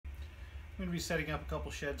going to be setting up a couple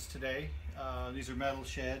sheds today. These are metal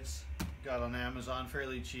sheds, got on Amazon,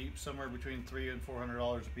 fairly cheap, somewhere between $300 and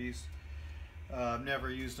 $400 a piece. I've never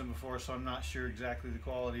used them before, so I'm not sure exactly the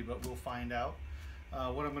quality, but we'll find out.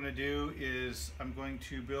 What I'm going to do is I'm going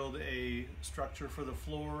to build a structure for the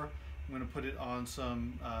floor. I'm going to put it on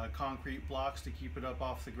some concrete blocks to keep it up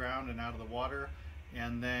off the ground and out of the water,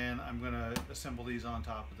 and then I'm going to assemble these on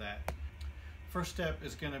top of that. First step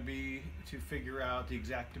is going to be to figure out the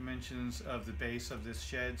exact dimensions of the base of this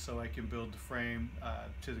shed so I can build the frame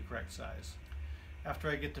to the correct size. After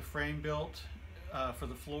I get the frame built for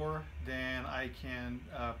the floor, then I can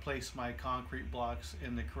place my concrete blocks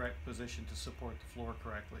in the correct position to support the floor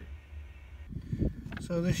correctly.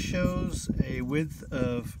 So this shows a width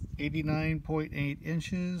of 89.8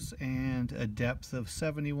 inches and a depth of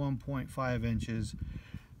 71.5 inches.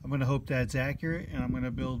 I'm going to hope that's accurate, and I'm going to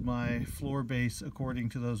build my floor base according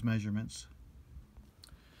to those measurements.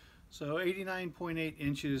 So 89.8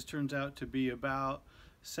 inches turns out to be about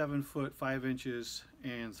 7 foot 5 inches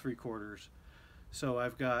and 3/4. So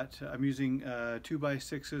I'm using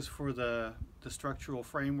 2x6s for the structural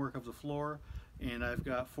framework of the floor, and I've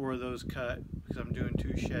got 4 of those cut because I'm doing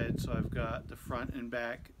 2 sheds, so I've got the front and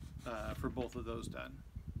back for both of those done.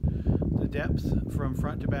 The depth from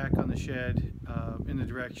front to back on the shed in the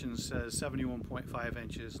directions says 71.5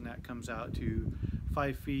 inches, and that comes out to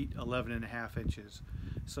 5 feet 11.5 inches.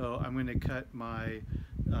 So I'm going to cut my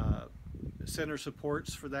center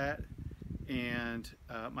supports for that, and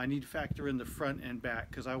I need to factor in the front and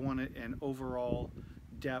back because I want it an overall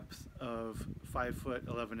depth of 5 foot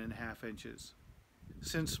 11.5 inches.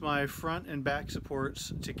 Since my front and back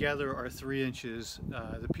supports together are 3 inches,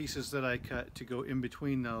 the pieces that I cut to go in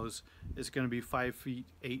between those is going to be 5 feet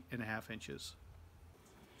 8.5 inches.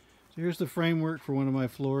 So here's the framework for one of my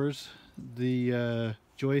floors. The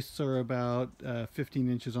joists are about 15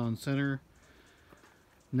 inches on center.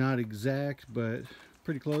 Not exact, but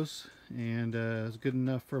pretty close, and it's good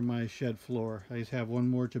enough for my shed floor. I just have one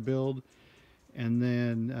more to build, and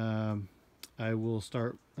then I will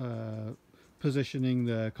start positioning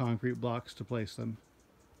the concrete blocks to place them.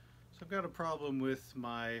 So I've got a problem with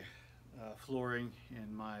my flooring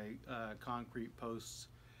and my concrete posts.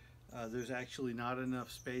 There's actually not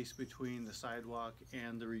enough space between the sidewalk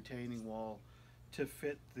and the retaining wall to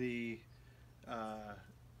fit the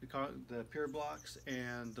pier blocks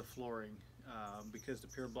and the flooring. Because the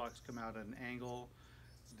pier blocks come out at an angle,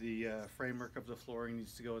 the framework of the flooring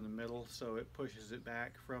needs to go in the middle, so it pushes it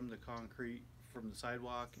back from the concrete, from the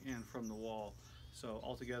sidewalk, and from the wall. So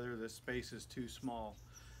altogether the space is too small.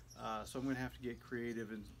 So I'm going to have to get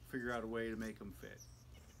creative and figure out a way to make them fit.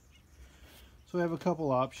 So I have a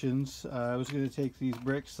couple options. I was going to take these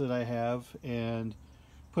bricks that I have and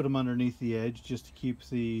put them underneath the edge just to keep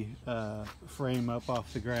the frame up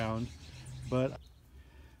off the ground, but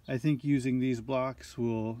I think using these blocks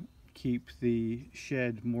will keep the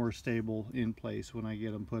shed more stable in place when I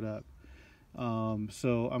get them put up.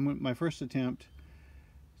 So my first attempt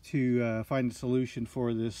to find a solution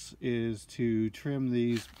for this is to trim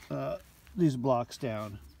these blocks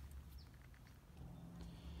down.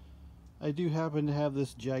 I do happen to have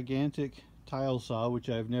this gigantic tile saw, which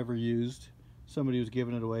I've never used. Somebody was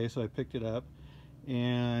giving it away, so I picked it up,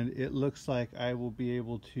 and it looks like I will be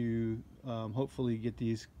able to hopefully get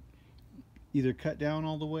these either cut down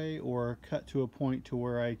all the way or cut to a point to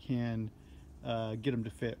where I can get them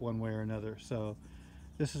to fit one way or another. So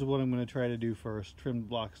this is what I'm going to try to do first, trim the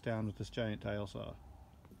blocks down with this giant tile saw.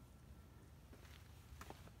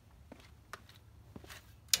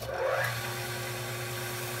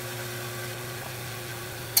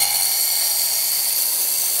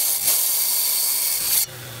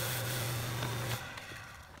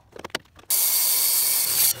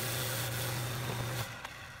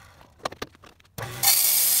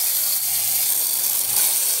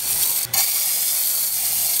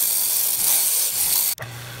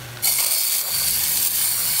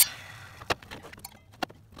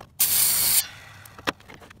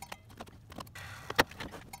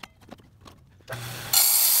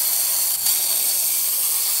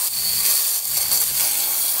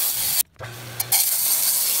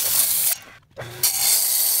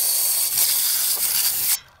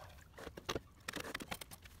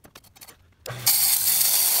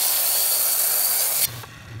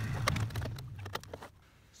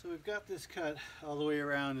 So we've got this cut all the way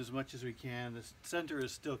around as much as we can. The center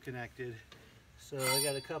is still connected. So I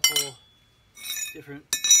got a couple different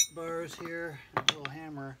bars here, a little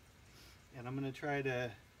hammer, and I'm going to try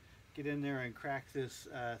to get in there and crack this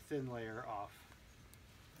thin layer off.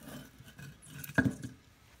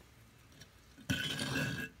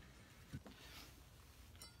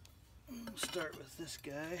 Start with this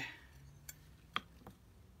guy.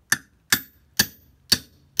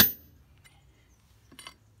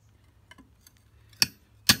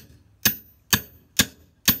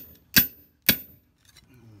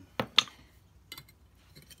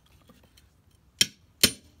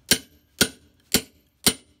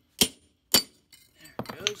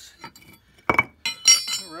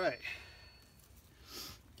 Alright,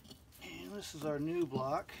 and this is our new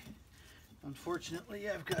block. Unfortunately,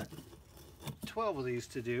 I've got 12 of these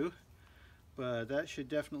to do, but that should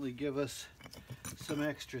definitely give us some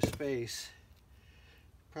extra space.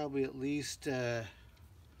 Probably at least,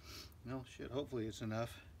 hopefully it's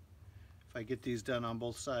enough if I get these done on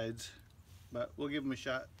both sides, but we'll give them a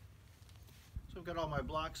shot. So I've got all my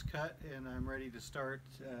blocks cut and I'm ready to start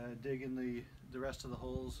digging the rest of the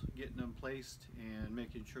holes, getting them placed and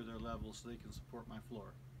making sure they're level so they can support my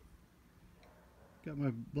floor. Got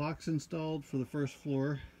my blocks installed for the first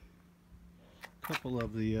floor. A couple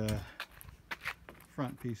of the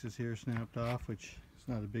front pieces here snapped off, which is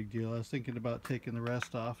not a big deal. I was thinking about taking the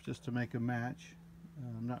rest off just to make a match.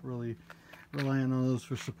 I'm not really relying on those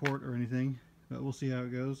for support or anything, but we'll see how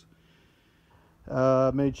it goes.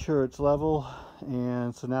 Made sure it's level,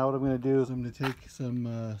 and so now what I'm going to do is I'm going to take some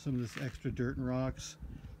of this extra dirt and rocks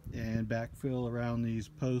and backfill around these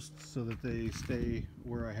posts so that they stay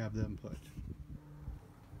where I have them put.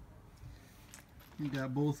 We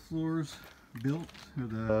got both floors built, or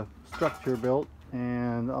the structure built,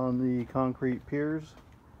 and on the concrete piers.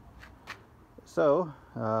 So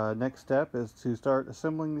next step is to start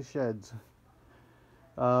assembling the sheds.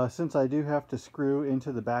 Since I do have to screw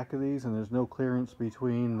into the back of these and there's no clearance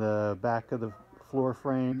between the back of the floor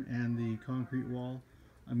frame and the concrete wall,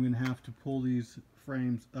 I'm going to have to pull these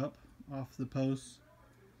frames up off the posts,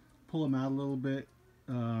 pull them out a little bit,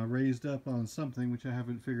 raised up on something which I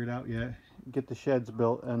haven't figured out yet, get the sheds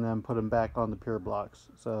built, and then put them back on the pier blocks.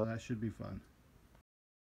 So that should be fun.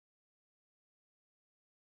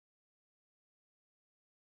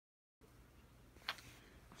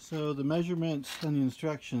 So the measurements and the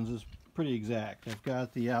instructions is pretty exact. I've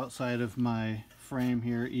got the outside of my frame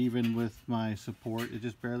here even with my support. It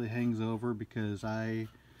just barely hangs over because I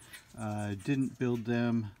didn't build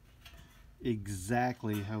them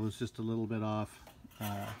exactly. I was just a little bit off,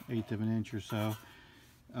 1/8 of an inch or so,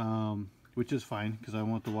 which is fine because I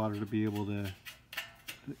want the water to be able to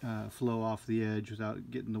flow off the edge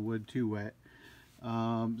without getting the wood too wet.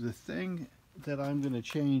 The thing that I'm going to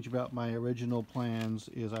change about my original plans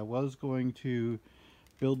is I was going to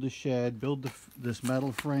build the shed, build this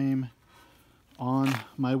metal frame on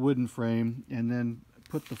my wooden frame, and then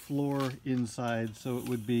put the floor inside so it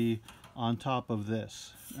would be on top of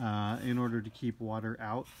this in order to keep water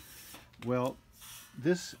out. Well,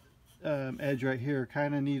 this edge right here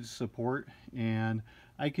kind of needs support, and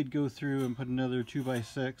I could go through and put another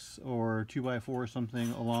 2x6 or 2x4 or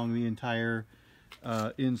something along the entire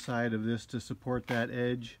inside of this to support that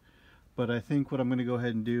edge. But I think what I'm going to go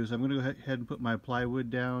ahead and do is I'm going to go ahead and put my plywood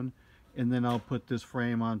down, and then I'll put this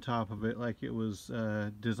frame on top of it like it was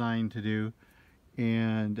designed to do,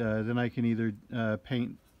 and then I can either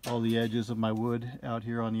paint all the edges of my wood out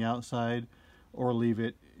here on the outside or leave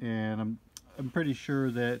it. And I'm pretty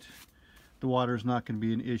sure that the water is not going to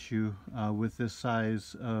be an issue with this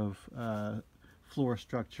size of floor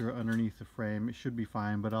structure underneath the frame. It should be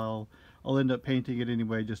fine, but I'll end up painting it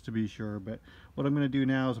anyway just to be sure. But what I'm going to do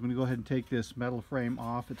now is I'm going to go ahead and take this metal frame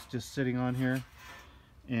off. It's just sitting on here,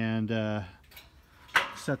 and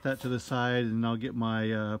set that to the side, and I'll get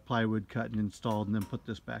my plywood cut and installed and then put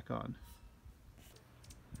this back on.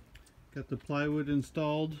 Got the plywood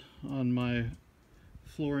installed on my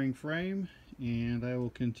flooring frame, and I will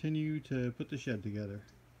continue to put the shed together.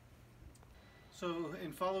 So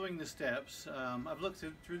in following the steps, I've looked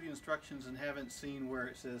through the instructions and haven't seen where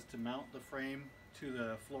it says to mount the frame to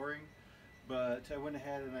the flooring, but I went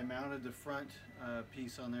ahead and I mounted the front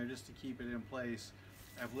piece on there just to keep it in place.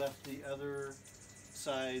 I've left the other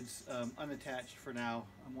sides unattached for now.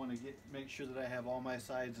 I want to make sure that I have all my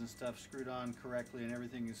sides and stuff screwed on correctly and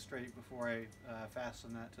everything is straight before I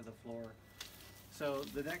fasten that to the floor. So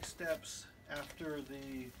the next steps after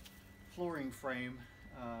the flooring frame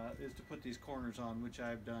is to put these corners on, which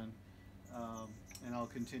I've done, and I'll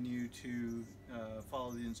continue to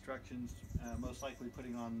follow the instructions, most likely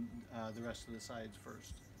putting on the rest of the sides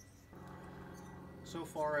first. So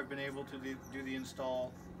far I've been able to do the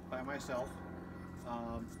install by myself.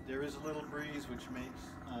 There is a little breeze which makes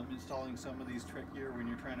installing some of these trickier when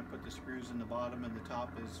you're trying to put the screws in the bottom and the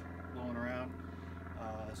top is blowing around.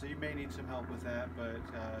 So you may need some help with that, but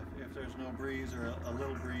if there's no breeze or a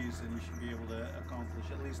little breeze, then you should be able to accomplish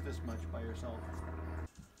at least this much by yourself.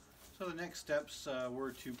 So So the next steps were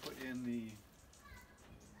to put in the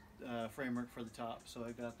framework for the top. So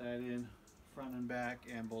I got that in front and back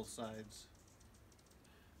and both sides.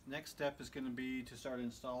 Next step is going to be to start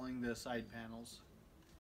installing the side panels.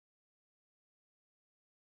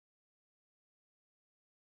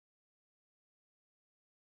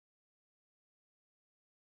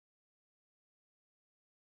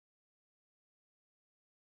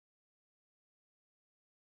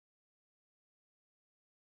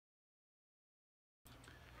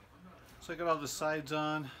 So I got all the sides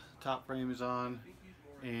on, top frame is on,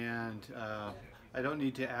 and I don't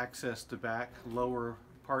need to access the back lower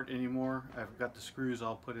part anymore. I've got the screws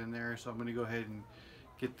all put in there, so I'm going to go ahead and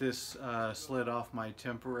get this slid off my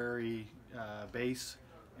temporary base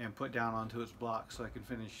and put down onto its block so I can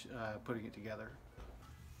finish putting it together.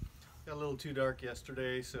 Got a little too dark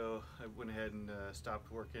yesterday, so I went ahead and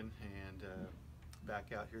stopped working and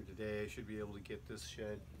back out here today. I should be able to get this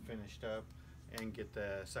shed finished up and get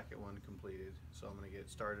the second one completed. So I'm going to get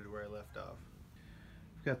started where I left off.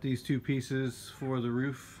 I've got these two pieces for the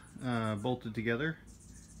roof bolted together,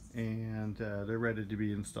 and they're ready to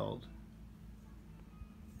be installed.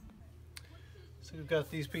 So we've got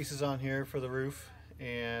these pieces on here for the roof,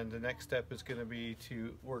 and the next step is going to be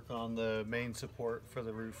to work on the main support for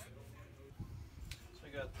the roof. So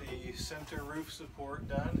we got the center roof support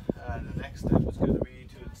done. The next step is going to be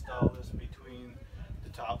to install this between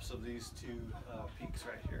tops of these two peaks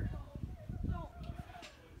right here.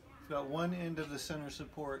 I've got one end of the center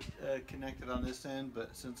support connected on this end, but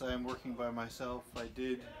since I am working by myself, I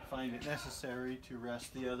did find it necessary to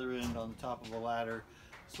rest the other end on the top of a ladder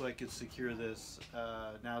so I could secure this.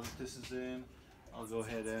 Now that this is in, I'll go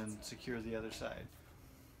ahead and secure the other side.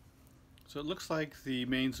 So it looks like the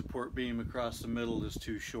main support beam across the middle is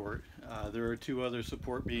too short. There are two other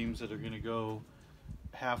support beams that are going to go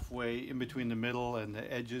halfway in between the middle and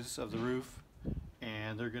the edges of the roof,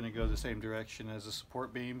 and they're going to go the same direction as the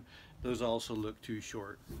support beam. Those also look too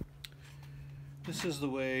short. This is the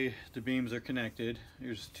way the beams are connected.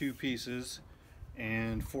 There's two pieces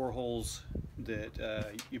and 4 holes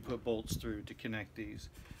that you put bolts through to connect these.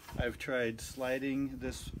 I've tried sliding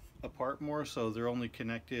this apart more so they're only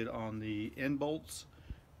connected on the end bolts,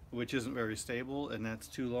 which isn't very stable, and that's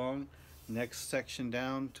too long. Next section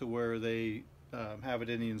down to where they have it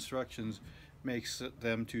in the instructions makes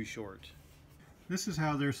them too short. This is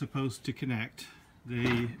how they're supposed to connect.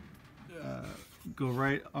 They go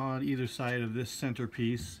right on either side of this center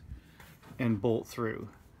piece and bolt through.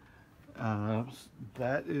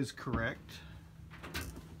 That is correct.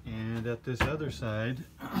 And at this other side,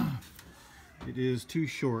 it is too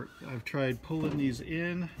short. I've tried pulling these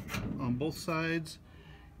in on both sides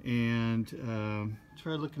and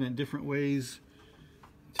tried looking at different ways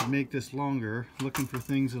to make this longer, looking for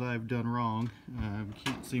things that I've done wrong.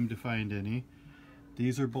 Can't seem to find any.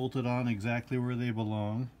 These are bolted on exactly where they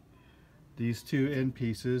belong. These two end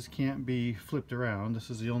pieces can't be flipped around. This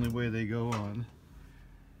is the only way they go on.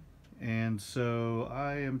 And so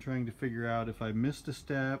I am trying to figure out if I missed a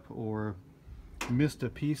step or missed a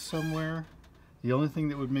piece somewhere. The only thing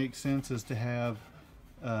that would make sense is to have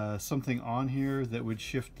something on here that would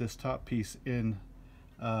shift this top piece in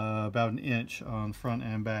about 1 inch on front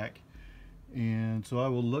and back, and so I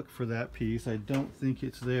will look for that piece. I don't think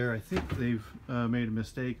it's there. I think they've made a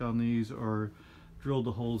mistake on these or drilled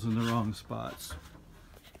the holes in the wrong spots.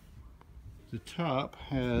 The top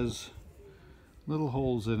has little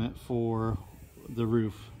holes in it for the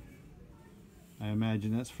roof. I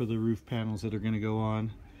imagine that's for the roof panels that are going to go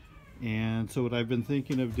on, and so what I've been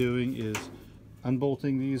thinking of doing is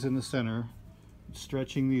unbolting these in the center,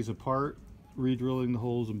 stretching these apart, re-drilling the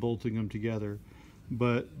holes and bolting them together,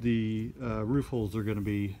 but the roof holes are going to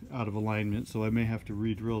be out of alignment, so I may have to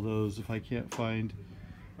re-drill those if I can't find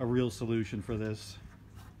a real solution for this.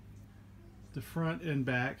 The front and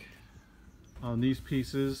back on these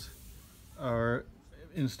pieces are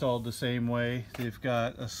installed the same way. They've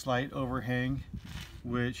got a slight overhang,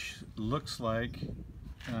 which looks like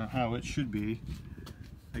how it should be.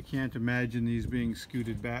 I can't imagine these being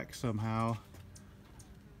scooted back somehow,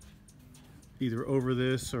 either over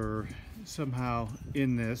this or somehow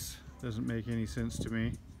in this. Doesn't make any sense to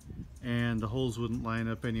me, and the holes wouldn't line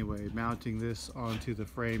up anyway. Mounting this onto the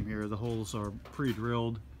frame here, the holes are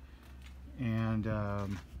pre-drilled, and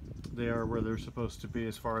they are where they're supposed to be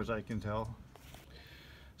as far as I can tell.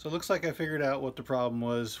 So it looks like I figured out what the problem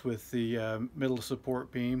was with the middle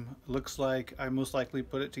support beam. It looks like I most likely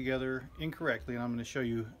put it together incorrectly, and I'm going to show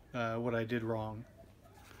you what I did wrong.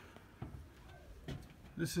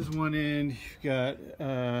 This is one end. You've got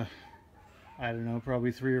I don't know,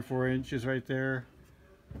 probably 3 or 4 inches right there.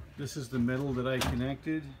 This is the middle that I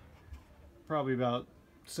connected. probably about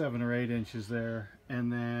 7 or 8 inches there,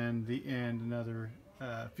 and then the end another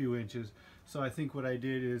few inches. So I think what I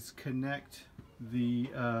did is connect the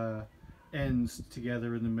ends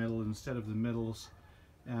together in the middle instead of the middles.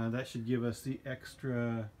 That should give us the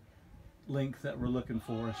extra length that we're looking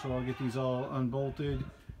for. So I'll get these all unbolted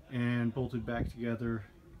and bolted back together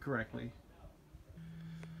correctly.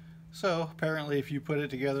 So apparently if you put it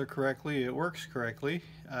together correctly, it works correctly.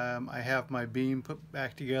 I have my beam put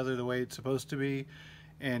back together the way it's supposed to be,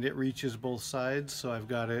 and it reaches both sides, so I've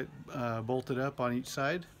got it bolted up on each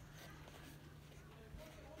side.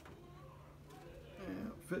 Yeah,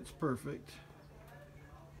 fits perfect.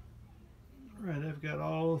 Right, I've got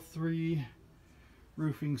all 3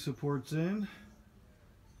 roofing supports in.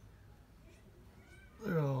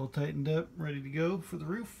 They're all tightened up, ready to go for the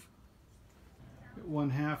roof. Got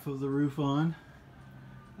 1/2 of the roof on.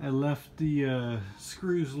 I left the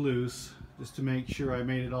screws loose just to make sure I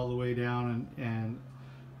made it all the way down and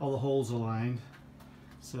all the holes aligned.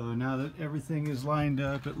 So now that everything is lined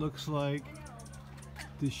up, it looks like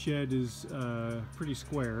the shed is pretty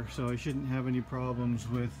square, so I shouldn't have any problems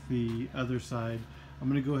with the other side. I'm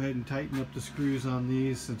going to go ahead and tighten up the screws on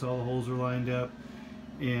these since all the holes are lined up,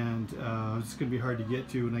 and it's going to be hard to get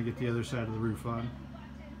to when I get the other side of the roof on.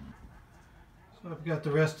 So I've got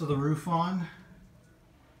the rest of the roof on.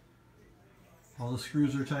 All the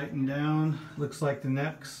screws are tightened down. Looks like the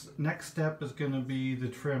next step is going to be the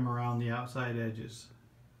trim around the outside edges.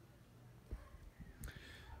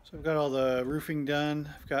 So I've got all the roofing done.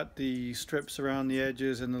 I've got the strips around the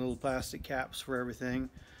edges and the little plastic caps for everything.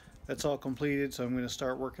 That's all completed, so I'm going to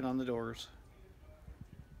start working on the doors.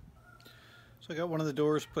 So I got one of the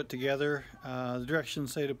doors put together. The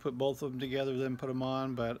directions say to put both of them together, then put them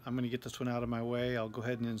on, but I'm going to get this one out of my way. I'll go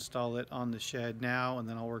ahead and install it on the shed now, and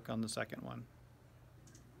then I'll work on the second one.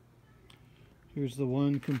 Here's the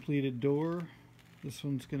one completed door. This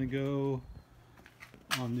one's going to go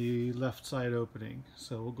on the left side opening,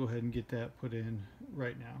 so we'll go ahead and get that put in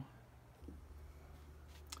right now.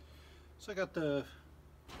 So I got the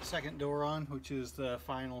second door on, which is the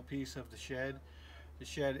final piece of the shed. The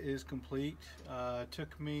shed is complete. It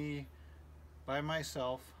took me by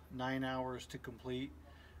myself 9 hours to complete.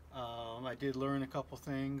 I did learn a couple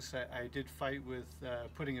things. I did fight with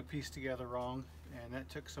putting a piece together wrong, and that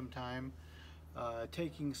took some time.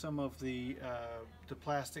 Taking some of the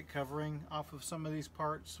plastic covering off of some of these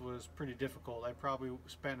parts was pretty difficult. I probably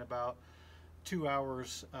spent about 2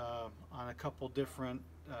 hours on a couple different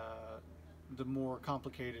the more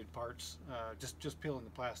complicated parts, just peeling the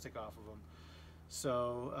plastic off of them.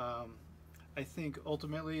 So I think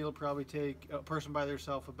ultimately it'll probably take a person by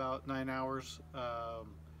themselves about 9 hours.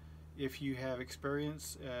 If you have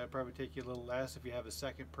experience, probably take you a little less. If you have a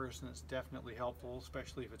second person, it's definitely helpful,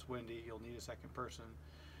 especially if it's windy. You'll need a second person.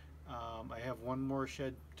 I have one more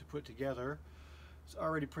shed to put together. It's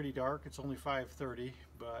already pretty dark. It's only 5:30,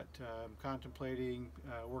 but I'm contemplating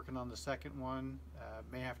working on the second one.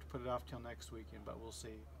 May have to put it off till next weekend, but we'll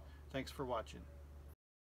see. Thanks for watching.